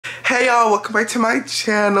Hey y'all, welcome back to my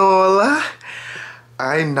channel.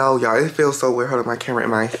 I know y'all, it feels so weird holding my camera in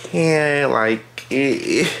my hand. Like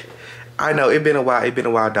I know it been a while.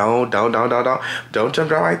 Don't jump down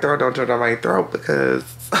my throat. Don't jump down my throat because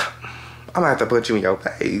I'm gonna have to punch you in your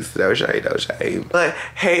face. No shade. But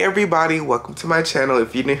hey everybody, welcome to my channel.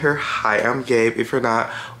 If you're new here, hi, I'm Gabe. If you're not,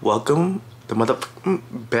 welcome the mother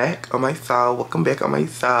back on my soul. Welcome back on my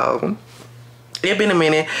soul. It's been a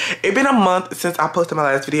minute. It's been a month since I posted my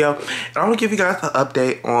last video. And I'm gonna give you guys an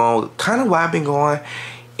update on kind of why I've been going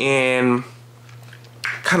and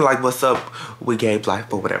kind of like what's up with Gabe's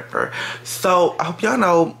life or whatever. So I hope y'all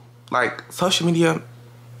know, like, social media,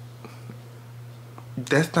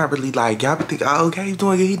 that's not really like, y'all be thinking, oh, okay, he's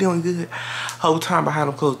doing good, he doing good. Whole time behind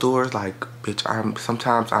them closed doors, like, bitch,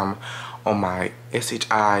 sometimes I'm on my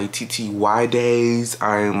SHITTY days.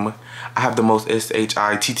 I have the most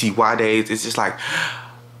SHITTY days. It's just like,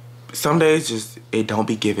 some days just, it don't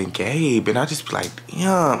be giving Gabe. And I just be like,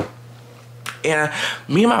 damn. And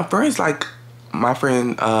me and my friends, like, my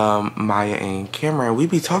friend Maya and Cameron, we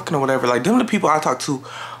be talking or whatever. Like, them the people I talk to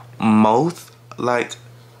most, like,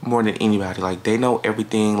 more than anybody. Like, they know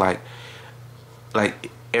everything, like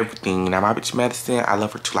everything. Now my bitch Madison, I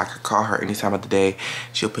love her too. Like, I call her any time of the day.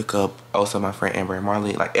 She'll pick up. Also my friend Amber and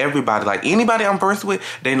Marley, like everybody, like anybody I'm friends with,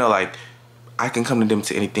 they know like I can come to them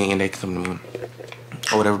to anything and they can come to me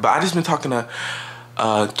or whatever. But I just been talking to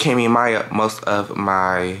Cammy and Maya most of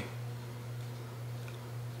my,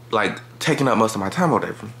 like, taking up most of my time or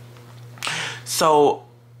whatever. So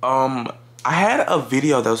I had a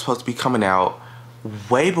video that was supposed to be coming out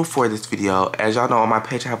way before this video. As y'all know, on my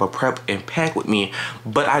page I have a prep and pack with me,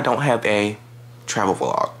 but I don't have a travel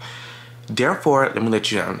vlog. Therefore, let me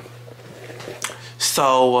let you know.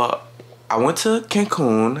 So I went to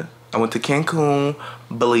Cancun. I went to Cancun,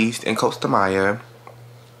 Belize, and Costa Maya.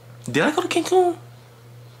 Did I go to Cancun?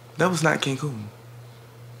 That was not Cancun.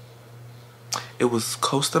 It was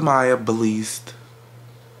Costa Maya, Belize.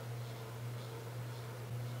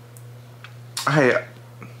 Hey,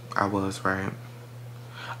 I was right.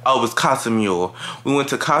 Oh, it was Cozumel. We went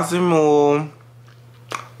to Cozumel,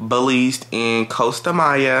 Belize, and Costa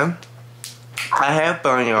Maya. I had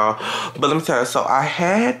fun, y'all. But let me tell you, so I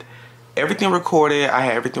had everything recorded.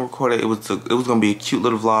 It was gonna be a cute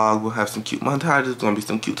little vlog. We'll have some cute montages. Gonna be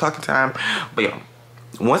some cute talking time. But yeah,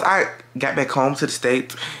 once I got back home to the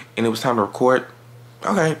States and it was time to record,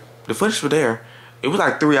 okay, the footage was there. It was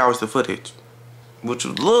like 3 hours of footage, which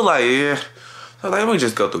was a little like, yeah. So I was like, let me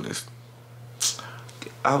just go through this.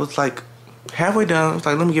 I was like halfway done. I was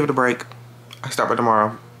like, let me give it a break. I start by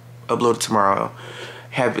tomorrow, upload it tomorrow,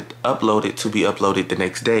 have it uploaded to be uploaded the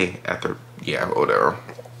next day after, yeah, whatever.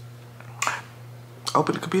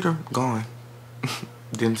 Open the computer, gone.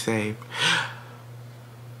 Didn't save.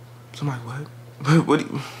 So I'm like, what? What do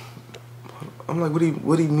you, I'm like, what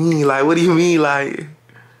do you mean? Like, what do you mean? Like,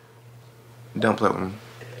 don't play with me.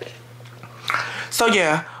 So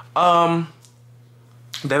yeah,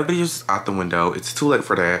 that video's out the window. It's too late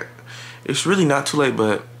for that. It's really not too late,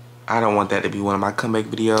 but I don't want that to be one of my comeback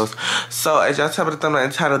videos. So as y'all tell by the thumbnail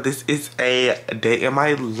and title, this is a day in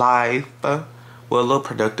my life. Well, a little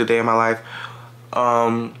productive day in my life.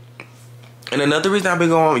 And another reason I've been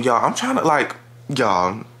going, y'all, I'm trying to, like,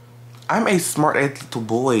 y'all, I'm a smart ass little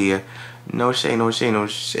boy. No shade, no shade, no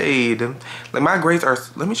shade. Like, my grades are,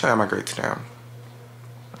 let me show you my grades now.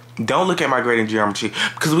 Don't look at my grade in geometry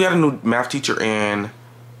because we had a new math teacher and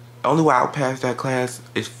only way I'll pass that class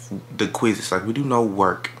is the quizzes. Like, we do no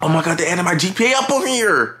work. Oh my god, they added my GPA up on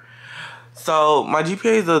here. So my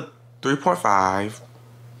GPA is a 3.5.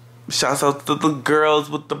 Shouts out to the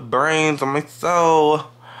girls with the brains on my soul.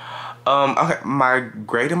 Okay, my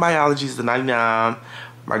grade in biology is a 99.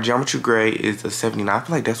 My geometry grade is a 79. I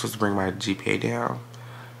feel like that's supposed to bring my GPA down.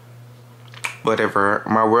 Whatever.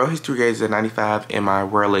 My world history grade is a 95 and my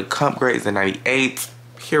world lit comp grade is a 98.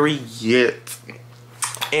 Period.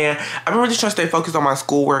 And I've been really trying to stay focused on my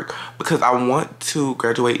schoolwork because I want to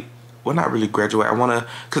graduate. Well, not really graduate. I want to,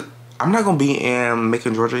 because I'm not going to be in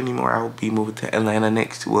Macon, Georgia anymore. I will be moving to Atlanta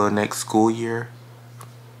next school year.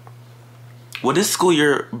 Well, this school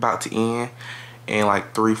year about to end in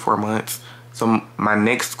like 3-4 months. So my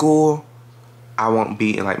next school, I won't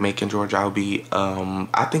be in like Macon, Georgia. I'll be,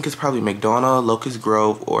 I think it's probably McDonough, Locust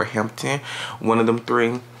Grove, or Hampton. One of them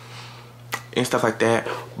three. And stuff like that.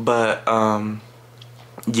 But,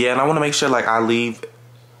 yeah, and I want to make sure like I leave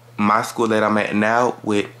my school that I'm at now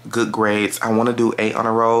with good grades. I want to do 8 on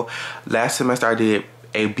a roll. Last semester I did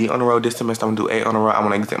a B on a roll. This semester I'm going to do 8 on a roll. I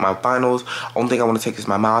want to exit my finals. Only thing I want to take is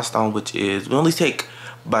my milestone, which is, we only take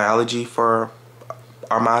biology for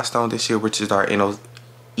our milestone this year, which is our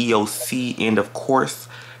EOC, end of course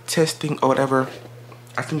testing or whatever.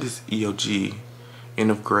 I think it's EOG,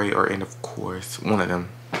 end of grade or end of course, one of them.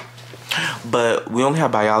 But we only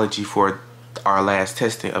have biology for our last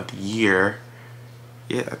testing of the year.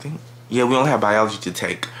 Yeah, I think. Yeah, we only have biology to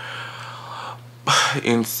take.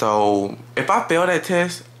 And so if I fail that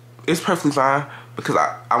test, it's perfectly fine because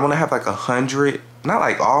I want to have like 100, not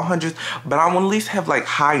like all hundreds, but I want to at least have like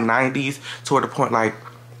high 90s toward the point like,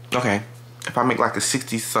 okay, if I make like a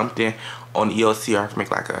 60 something on the ELC, or if I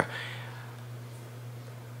make like a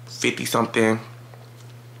 50 something,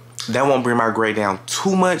 that won't bring my grade down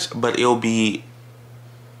too much, but it'll be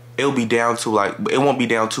down to like, it won't be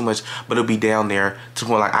down too much, but it'll be down there to the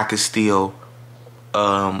point like I could still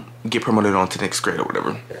get promoted on to next grade or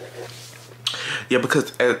whatever. Yeah,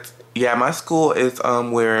 because my school is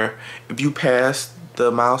where if you pass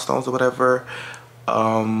the milestones or whatever,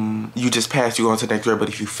 you just pass, you go on to the next grade. But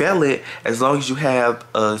if you fail it, as long as you have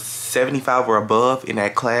a 75 or above in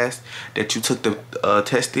that class that you took the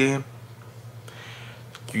test in,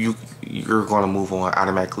 you're gonna move on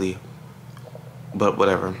automatically. But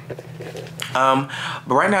whatever. But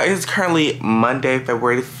right now it's currently Monday,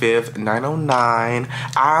 February 5th, 9:09.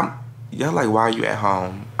 Y'all like, why are you at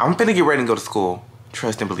home? I'm finna get ready and go to school.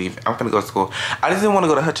 Trust and believe. I'm finna go to school. I just didn't want to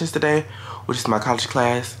go to Hutchins today, which is my college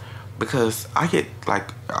class, because I get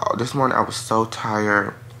like, this morning I was so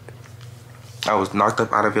tired. I was knocked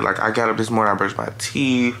up out of it. Like, I got up this morning, I brushed my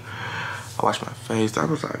teeth, I washed my face. I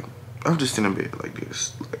was like, I'm just in a bed like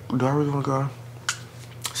this. Like, do I really want to go?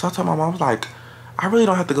 So I told my mom, I was like, I really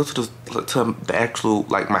don't have to go to the actual,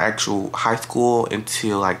 like my actual high school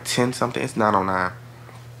until like 10 something. It's 9:09.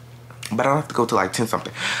 But I don't have to go to like 10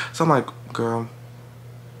 something. So I'm like, girl,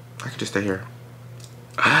 I can just stay here.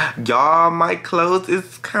 Y'all, my clothes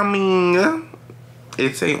is coming.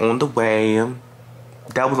 It's on the way.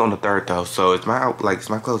 That was on the 3rd though. So it's my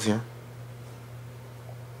clothes here.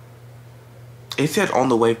 It said on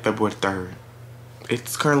the way February 3rd.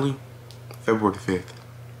 It's currently February 5th.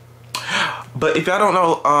 But if y'all don't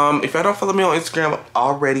know, if y'all don't follow me on Instagram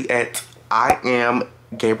already at iamgabrielhaynes,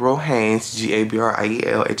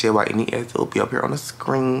 GABRIELHAYNES, it'll be up here on the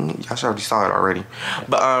screen. Y'all should already saw it already.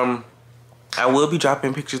 But I will be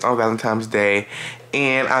dropping pictures on Valentine's Day,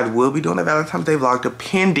 and I will be doing a Valentine's Day vlog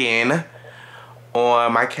depending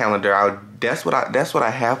on my calendar. That's what I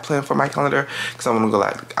have planned for my calendar, because I want to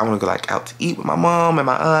go like out to eat with my mom and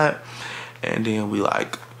my aunt, and then we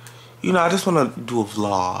like, you know, I just want to do a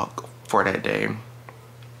vlog for that day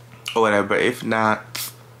or whatever. If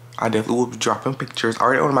not, I definitely will be dropping pictures. I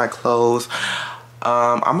already ordered my clothes.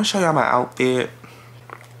 I'm gonna show y'all my outfit.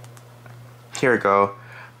 Here we go.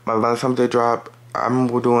 My Valentine's Day drop. I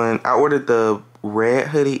ordered the red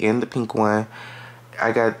hoodie and the pink one.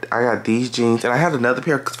 I got these jeans, and I had another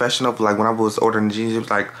pair of confessional. Like when I was ordering the jeans, it was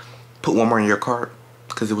like, put one more in your cart,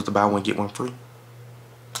 because it was the buy one get one free.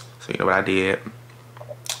 So you know what I did.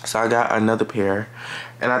 So I got another pair,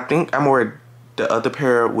 and I think I'm wearing the other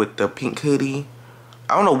pair with the pink hoodie.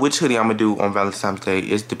 I don't know which hoodie I'm gonna do on Valentine's Day.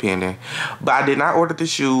 It's depending. But I did not order the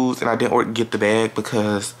shoes, and I didn't get the bag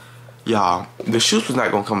because, y'all, the shoes was not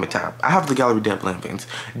gonna come in time. I have the Gallery Dublin pins.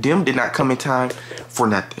 Them did not come in time for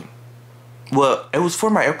nothing. Well, it was for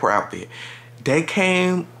my airport outfit. They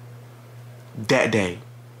came that day.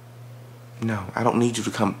 No, I don't need you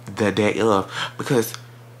to come the day of, because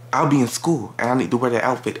I'll be in school and I need to wear that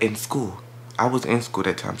outfit in school. I was in school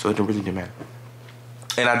that time, so it really didn't matter.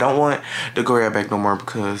 And I don't want the Goya bag no more,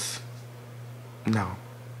 because no,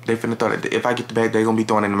 they finna throw that. If I get the bag, they gonna be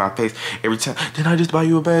throwing it in my face every time. Didn't I just buy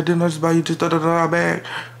you a bag? Didn't I just buy you just a bag?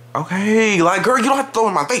 Okay, like, girl, you don't have to throw it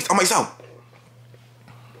in my face on myself.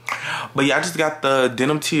 But yeah, I just got the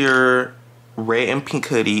denim tier red and pink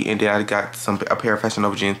hoodie, and then I got a pair of Fashion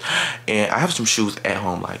Nova jeans, and I have some shoes at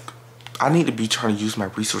home. Like, I need to be trying to use my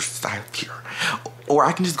resources I have here, or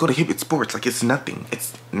I can just go to Hibbett Sports. Like, it's nothing.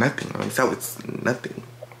 It's nothing. I mean, so it's nothing.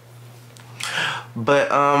 But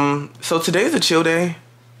so today's a chill day.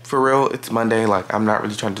 For real, it's Monday. Like, I'm not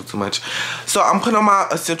really trying to do too much. So I'm putting on my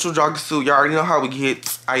essential jogging suit. Y'all already know how we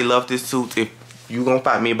get. I love this suit. If you gonna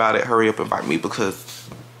fight me about it, hurry up and fight me, because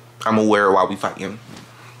I'm gonna wear it while we fighting.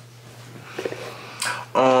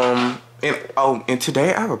 And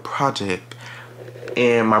today I have a project,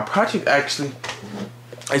 and my project actually,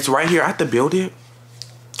 it's right here. I have to build it.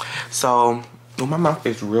 So, my mouth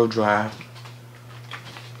is real dry.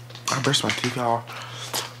 I brushed my teeth, y'all,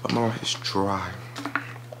 but my mouth is dry.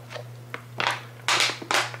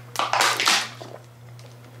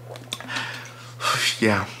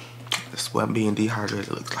 Yeah, that's what being dehydrated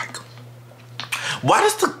looks like. Why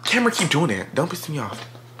does the camera keep doing that? Don't piss me off.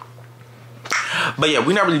 But yeah,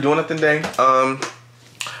 we're not really doing nothing today.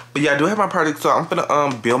 But yeah, I do have my project, so I'm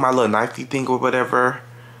gonna build my little knifey thing or whatever.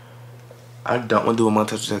 I don't want to do a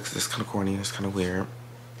montage because it's kind of corny and it's kind of weird.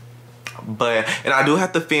 But, and I do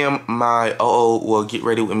have to film my get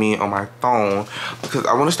ready with me on my phone, because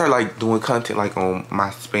I want to start like doing content like on my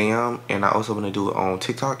spam, and I also want to do it on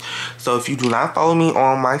TikTok. So if you do not follow me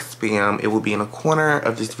on my spam, it will be in the corner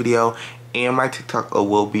of this video, and my TikTok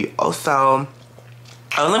will be also.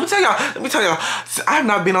 Let me tell y'all, I have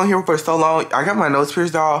not been on here for so long. I got my nose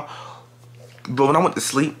pierced, y'all. But when I went to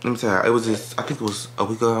sleep, let me tell you, it was just, I think it was a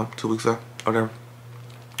week ago, 2 weeks ago, whatever.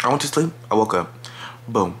 I went to sleep, I woke up,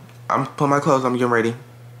 boom. I'm putting my clothes, I'm getting ready.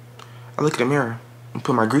 I look at the mirror, I'm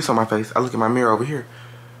putting my grease on my face. I look at my mirror over here.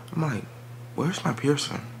 I'm like, where's my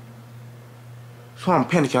piercing? So I'm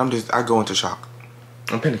panicking, I go into shock.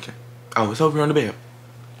 I'm panicking. Oh, it's over here on the bed.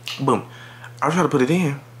 Boom. I try to put it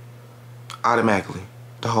in. Automatically,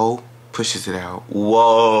 the hole pushes it out.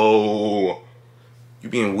 Whoa. You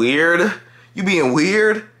being weird? You being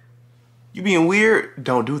weird? You being weird?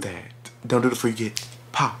 Don't do that. Don't do it before you get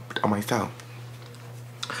popped on myself.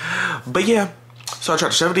 But yeah, so I tried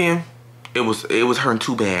to shove it in. It was hurting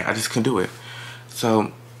too bad. I just couldn't do it.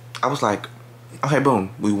 So I was like, okay,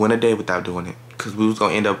 boom. We went a day without doing it, because we was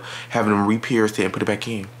gonna end up having them re-pierce it and put it back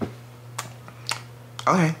in.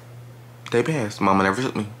 Okay, day passed. Mama never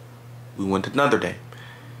took me. We went another day.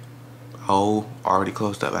 Hole already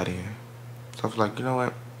closed up by then. So I was like, you know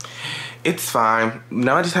what? It's fine.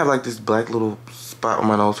 Now I just have like this black little spot on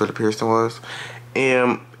my nose where the piercing was.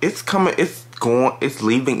 And it's coming, it's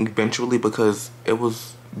leaving eventually, because it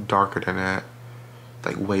was darker than that.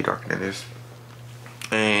 Like way darker than this.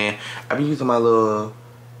 And I've been using my little,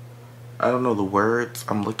 I don't know the words.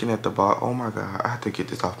 I'm looking at the bottom. Oh my God, I have to get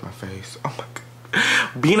this off my face. Oh my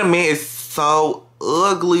God. Being a man is so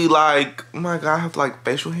ugly. Like, oh my God, I have like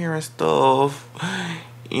facial hair and stuff.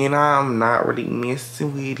 And I'm not really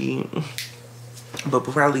messing with it. But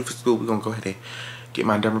before I leave for school, we're gonna go ahead and get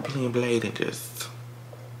my dermaplane blade and just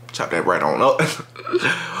chop that right on up.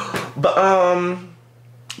 But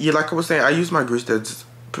yeah, like I was saying, I use my grease that's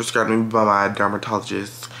prescribed to me by my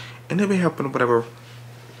dermatologist, and they've been helping or whatever.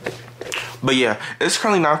 But yeah, it's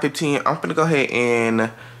currently 9:15. I'm gonna go ahead and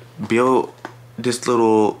build this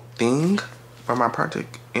little thing for my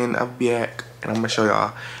project, and I'll be back and I'm gonna show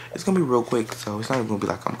y'all. It's gonna be real quick, so it's not even gonna be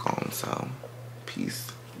like I'm gone. So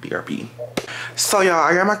peace, BRB. So y'all,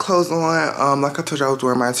 I got my clothes on. Like I told you, I was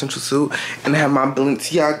wearing my essential suit, and I have my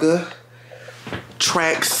Balenciaga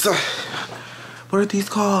tracks. What are these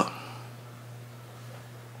called?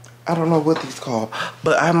 I don't know what these called,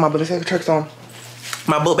 but I have my Balenciaga tracks on.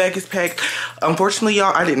 My book bag is packed. Unfortunately,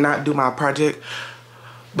 y'all, I did not do my project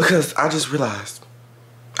because I just realized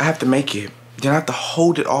I have to make it. Then I have to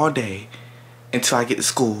hold it all day until I get to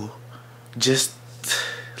school. Just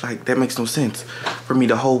like, that makes no sense for me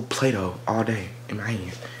to hold Play-Doh all day in my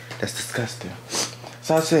hand. That's disgusting.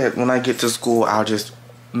 So I said, when I get to school, I'll just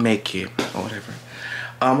make it or whatever.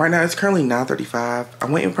 Right now it's currently 9:35.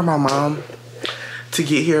 I'm waiting for my mom to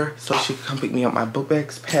get here so she can come pick me up. My book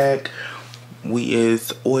bag's packed. We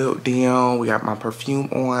is oiled down. We got my perfume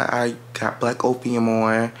on. I got black opium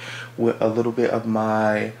on with a little bit of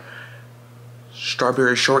my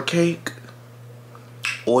strawberry shortcake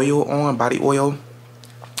oil on, body oil.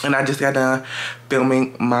 And I just got done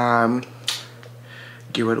filming my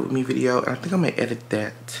Get Ready With Me video. And I think I'm gonna edit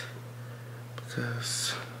that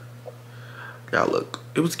because y'all look,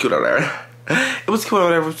 it was cute out there. It was cute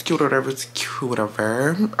whatever, it was cute whatever, it was cute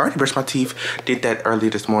whatever. I already brushed my teeth. Did that early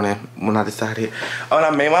this morning when I decided. Oh, and I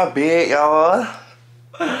made my bed, y'all.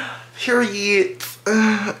 Period.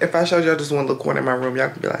 If I showed y'all just one little corner in my room, y'all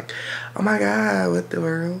could be like, oh my God, what the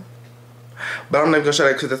world? But I'm not gonna show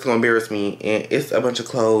that because that's gonna embarrass me. And it's a bunch of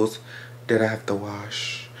clothes that I have to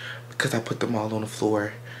wash because I put them all on the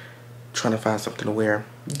floor trying to find something to wear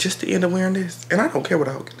just to end up wearing this. And I don't care what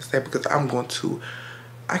I'm gonna say because I'm going to,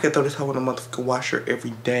 I can throw this hoe in a motherfucking washer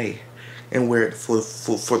every day and wear it for the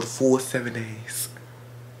full 7 days.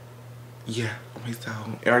 Yeah, so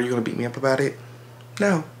are you gonna beat me up about it?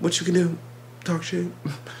 No. What you can do? Talk shit.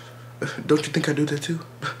 Don't you think I do that too?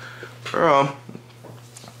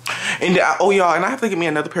 And oh y'all, and I have to get me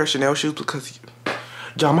another pair of Chanel shoes because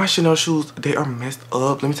y'all, my Chanel shoes, they are messed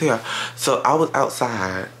up. Let me tell y'all. So I was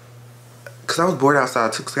outside because I was bored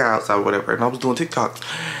outside, took Sky outside or whatever, and I was doing TikToks.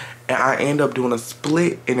 And I ended up doing a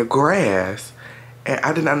split in the grass. And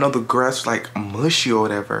I did not know the grass was like mushy or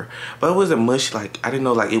whatever. But it wasn't mushy, like I didn't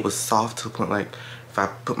know like it was soft to the point like if I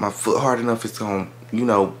put my foot hard enough it's gonna, you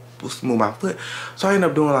know, smooth my foot. So I ended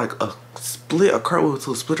up doing like a split, a cartwheel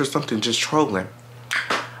to a split or something, just trolling.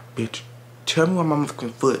 Bitch, tell me why my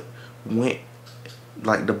motherfucking foot went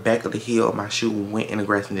like the back of the heel of my shoe went in the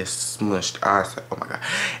grass and just smushed. I was like, oh my god.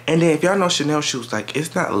 And then if y'all know Chanel shoes, like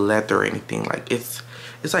it's not leather or anything. Like it's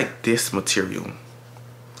like this material.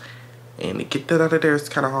 And to get that out of there is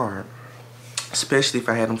kind of hard. Especially if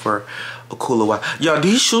I had them for a cooler while. Yo,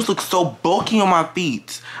 these shoes look so bulky on my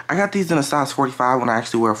feet. I got these in a size 45 when I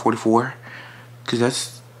actually wear a 44. Cause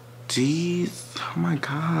that's, jeez, oh my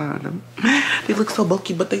god. They look so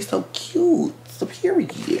bulky, but they so cute. So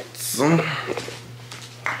period.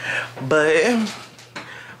 But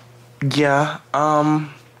yeah, I'm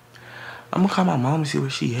gonna call my mom and see where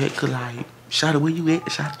she at. Cause like, Shawty, where you at?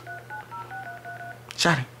 Shawty,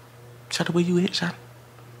 where you at? Shawty.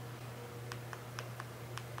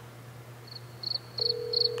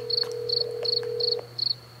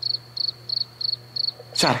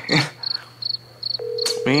 Shawty.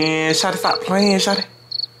 Man, Shawty, stop playing, Shawty.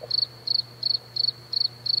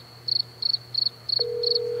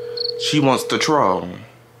 She wants to troll.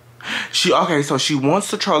 Okay, so she wants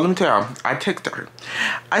to troll. Let me tell you, I texted her.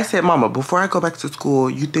 I said, Mama, before I go back to school,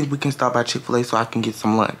 you think we can stop by Chick-fil-A so I can get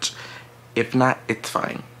some lunch? If not, it's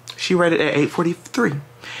fine. She read it at 8:43.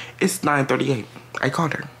 It's 9:38. I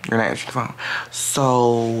called her. You're not answering the phone.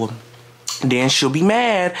 So then she'll be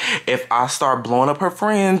mad if I start blowing up her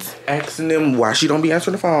friends, asking them why she don't be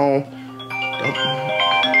answering the phone.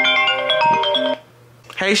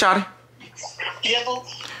 Hey, Shawty. Yeah, boo.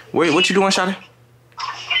 Wait, what you doing, Shawty?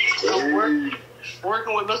 I'm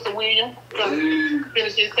working with Mr. Williams.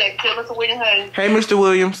 Finish his tech. Tell Mr. Williams, hey. Hey, Mr.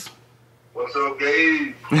 Williams. What's up,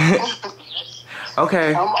 Gabe?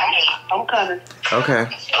 Okay. I'm coming. Okay.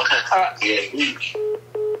 Yeah.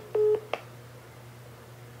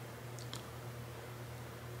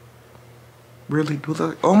 Really? Do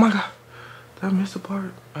that? Oh my god. Did I miss a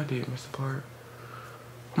part? I did miss a part.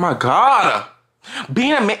 Oh my god.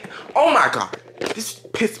 Being a man. Oh my god. This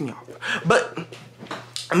pissed me off. But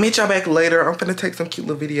I'll meet y'all back later. I'm finna take some cute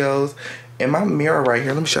little videos. And my mirror right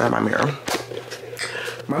here. Let me show you my mirror.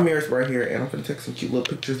 My mirror's right here. And I'm finna take some cute little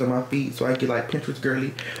pictures of my feet so I get like Pinterest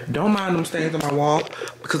girly. Don't mind them stains on my wall.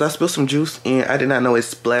 Because I spilled some juice and I did not know it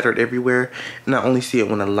splattered everywhere. And I only see it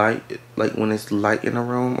when the light, like when it's light in the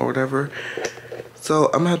room or whatever. So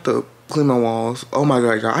I'm gonna have to clean my walls. Oh my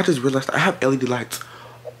god, y'all. I just realized I have LED lights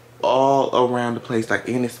all around the place. Like,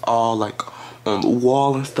 and it's all like on the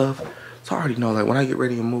wall and stuff. So I already know, like, when I get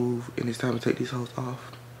ready to move and it's time to take these hoes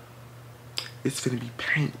off, it's finna be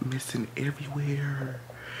paint missing everywhere.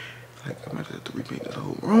 Like, I might have to repaint this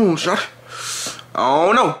whole room, shot. I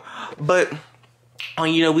don't know. But,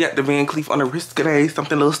 you know, we got the Van Cleef on the wrist today.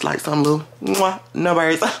 Something little slight, something little, mwah, no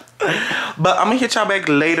worries. But I'm gonna hit y'all back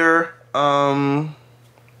later. Yeah,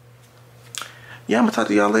 I'm gonna talk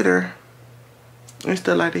to y'all later. It's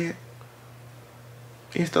still like that.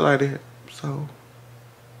 It's still like that. So,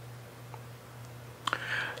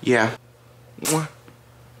 yeah.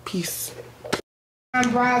 Peace.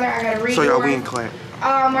 I'm brother. I gotta read. So y'all, we in class.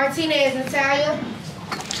 Martinez, Natalia.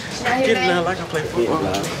 Get it like I play football.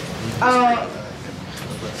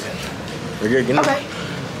 We're good, get Okay.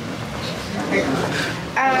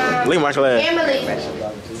 leave my class. Emily.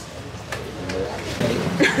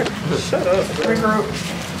 Shut up. Regroup.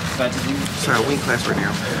 Sorry, we in class right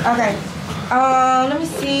now. Okay. Let me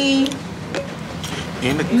see.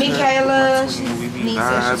 In the Michaela.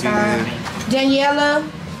 Daniela.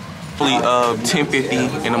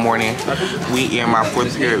 10:50 in the morning. We in my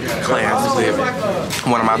 4th period class with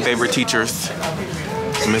one of my favorite teachers,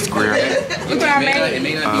 Miss Greer. Look what I made.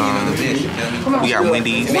 We got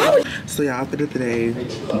Wendy's. So y'all, outfit of today,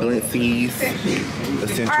 Balenci's,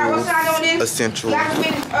 Essentials, Alright, what's I doing this? Essentials, Y'all can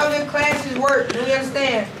make other classes work. Do we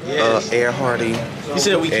understand? Air Hardy. You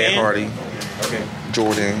said we Air can? Hardy. Okay.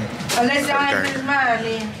 Jordan. Unless y'all ain't finish mine,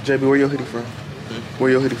 then. JB, where your hoodie from? Where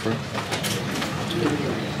your hoodie from?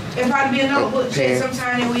 It'll probably be a notebook check Pants,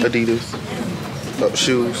 sometime in the week. Adidas.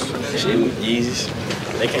 Shoes. Yeezys.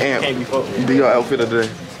 They can't be fucked. Do your outfit of the day.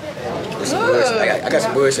 I got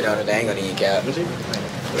some bullshit on it. I ain't gonna need cap.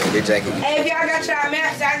 Big jacket. Hey, if y'all got y'all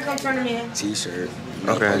maps, I can come turn them in. T-shirt.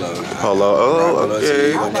 Okay. Polo. Oh, okay.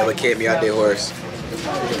 You gonna never catch me out there horse.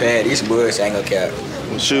 Man, these bullshit I ain't gonna cap.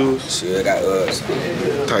 Shoes. Shit, I got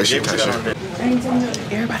Tight shit, tight shit.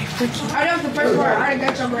 Everybody freaky. Oh, that was the first part. I already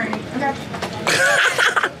got your brain. I got you.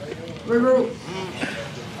 Regroup.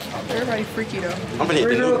 Everybody freaky though. I'm gonna hit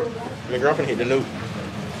the nuke. My girlfriend hit the nuke.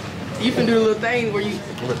 You can do the little thing where you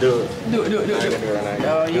I'm gonna do it. do it. I ain't gonna do it right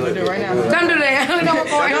now. Oh, you can do it right now. Don't do that. Don't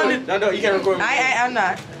record. No, you can't record me. I'm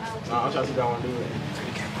not. No, I'm trying to see if I wanna do it.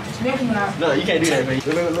 Definitely not. No, you can't do that, baby.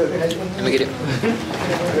 Look. Let me get it.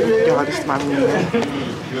 Y'all, this is my room.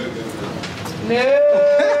 No.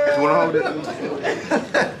 You wanna hold it?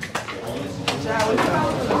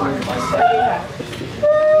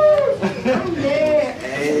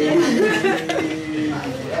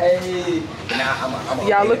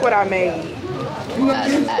 Y'all, look what I made.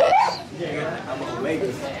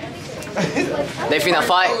 They finna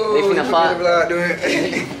fight. They finna fight.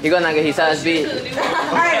 You gonna get his ass beat.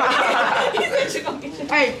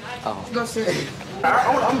 Hey, Oh. go sit.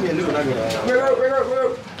 I'm gonna be a new when I get out.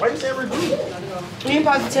 Why you say review? You ain't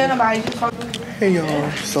supposed to tell nobody. Hey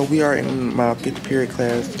y'all, so we are in my 5th period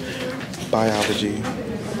class, biology.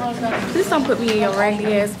 Please don't put me in your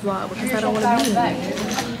raggedy ass vlog because I don't want to be in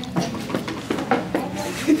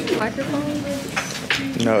it.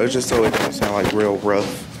 Microphone? No, it's just so it don't sound like real rough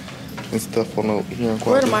and stuff on the hearing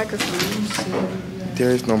Where the quality. microphone? There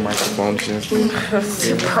is no microphone, just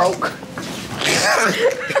It's broke.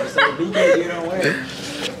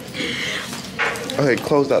 okay,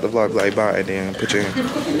 close out the vlog like bye and then put your hand.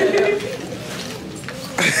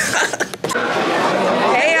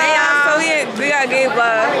 Hey y'all, so we got gay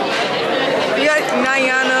vlog. We got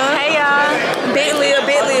Nayana. Hey y'all. Big Leah.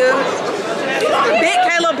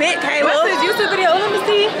 Big Kayla. What's this YouTube video? Let me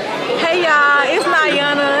see. Hey y'all, it's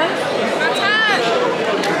Nayana.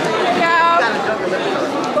 Y'all.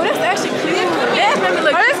 Oh, that's actually cute. That's made me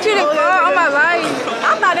look Oh, that's cute as fuck. Oh my life.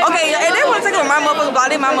 I'm not that. Okay, and they want to take on my motherfucking vlog.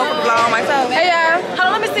 They my motherfucking vlog on myself. Hey y'all. Hold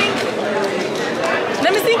on, let me see.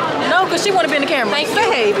 Let me see. No, because she want to be in the camera. Thank you.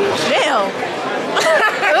 Baby. Damn.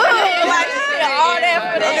 All that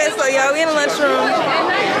for that. Okay, so y'all, we in the lunchroom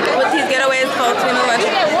with these ghetto ass folks in the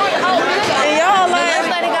lunchroom. And y'all like,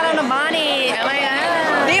 Everybody got on the bonnet. Oh my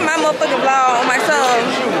god. they my motherfucking vlog on myself.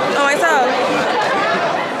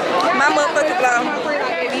 My motherfucking vlog.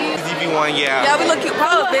 ZV1, yeah. Y'all, we look cute.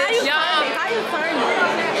 Pause, bitch. How you turn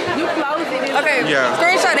it? You close it. Okay, Yeah.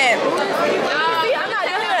 screenshot that.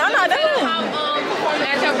 I'm not done.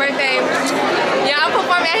 At your birthday. Yeah, I'll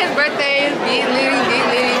perform at his birthday. Big Liddy.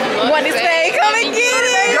 Want this thing? Come and get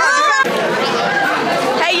it.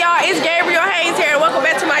 Hey y'all, it's Gabriel Haynes here, and welcome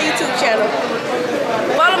back to my YouTube channel.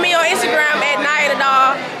 Follow me on Instagram at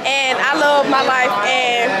 @NiaTheDoll, and I love my life,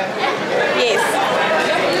 and yes,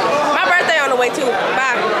 my birthday on the way too.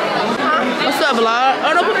 Bye. What's up, vlog?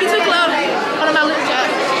 Oh, don't put me too close. Hold on, my little chat.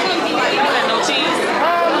 No cheese.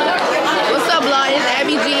 What's up, vlog? It's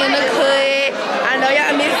Abby G in the cut. I know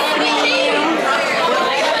y'all miss me.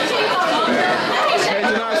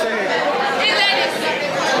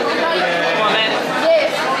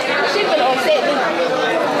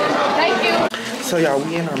 So y'all,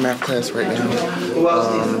 we in our math class right now. Who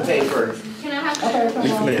else needs to pay first? We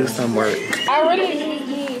finna do some work. I really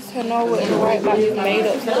need to know what to write about this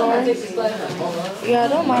made-up story. Yeah, I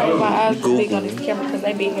don't mind if my eyes are big on this camera because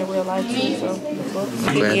they big in real life too. So,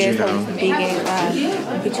 big Glad you ass, know. big ass eyes.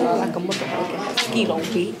 Bitch, you look like a motherfucking mosquito,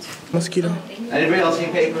 bitch. Mosquito. Anybody else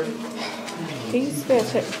need paper? Can you spell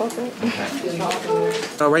check the fuck up?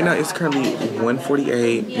 So right now it's currently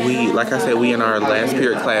 1:48. We, like I said, we in our last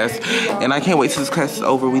period class, and I can't wait till this class is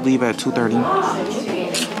over. We leave at 2:30.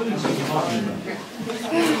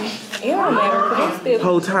 It don't matter because I'm still.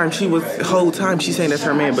 Whole time she saying that's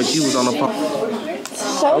her man, but she was on the phone.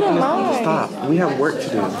 Show them mine. Stop. We have work to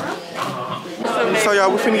do. So y'all,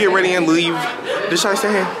 we finna get ready and leave. Did Shy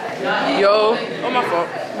say hey? Yo, oh my fault.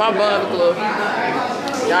 My bun glove.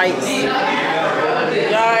 Yikes.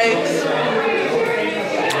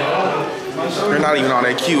 They're not even all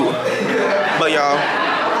that cute. But y'all,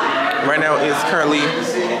 right now it's currently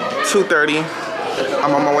 2:30.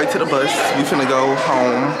 I'm on my way to the bus. We finna go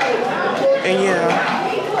home. And yeah.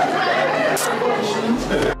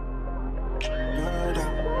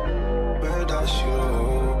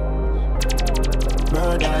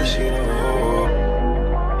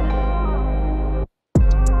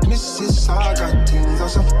 Mrs. I got things on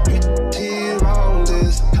some pretty round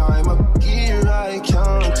this time of year. I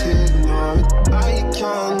can't ignore it. I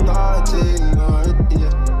cannot ignore it.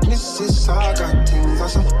 Yeah. Mrs. I got things on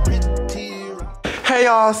some pretty round. Hey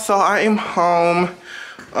y'all, so I am home.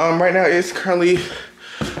 Right now it's currently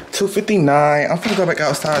 2:59. I'm finna go back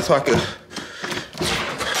outside so I could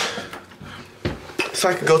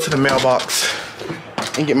go to the mailbox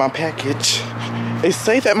and get my package. They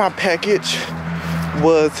say that my package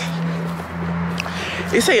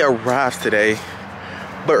it say arrives today,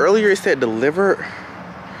 but earlier it said delivered.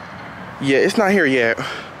 Yeah, it's not here yet,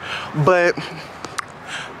 but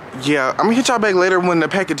yeah, I'm gonna hit y'all back later when the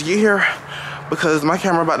package get here because my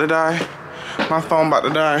camera about to die, my phone about to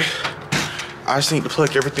die. I just need to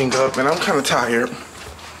plug everything up and I'm kind of tired.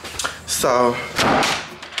 So,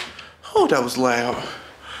 oh, that was loud.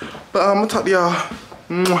 But I'm gonna talk to y'all.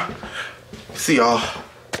 See y'all.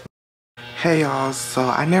 Hey y'all, so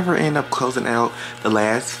I never end up closing out the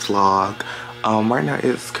last vlog. Right now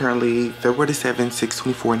it's currently February 7th,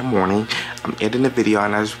 6:24 in the morning. I'm editing the video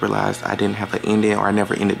and I just realized I didn't have an ending, or I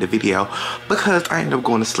never ended the video because I ended up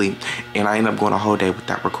going to sleep and I ended up going a whole day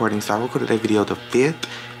without recording. So I recorded that video the 5th.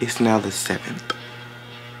 It's now the 7th.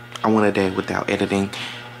 I went a day without editing,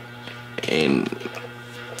 and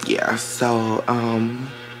yeah, so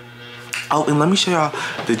oh, and let me show y'all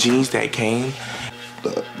the jeans that came.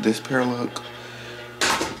 This pair, look.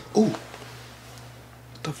 Ooh,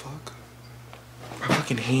 what the fuck? My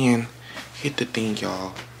fucking hand hit the thing,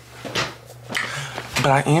 y'all.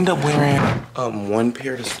 But I end up wearing one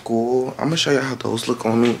pair to school. I'm gonna show y'all how those look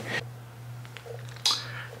on me.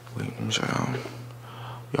 Wait, let me show y'all.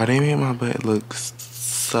 Y'all, they made my butt look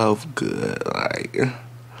so good, like.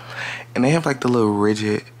 And they have like the little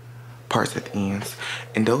rigid parts at the ends,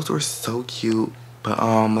 and those were so cute. But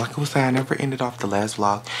like I was saying, I never ended off the last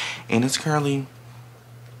vlog, and it's currently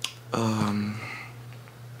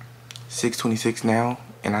 6:26 now,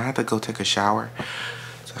 and I have to go take a shower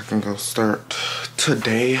so I can go start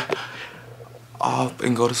today off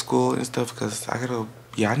and go to school and stuff, because I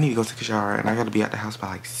need to go take a shower, and I gotta be at the house by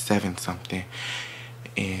like 7 something,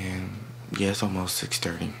 and yeah, it's almost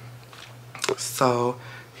 6:30. So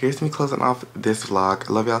here's me closing off this vlog.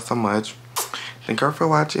 I love y'all so much. Thank y'all for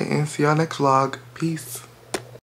watching, and see y'all next vlog. Peace.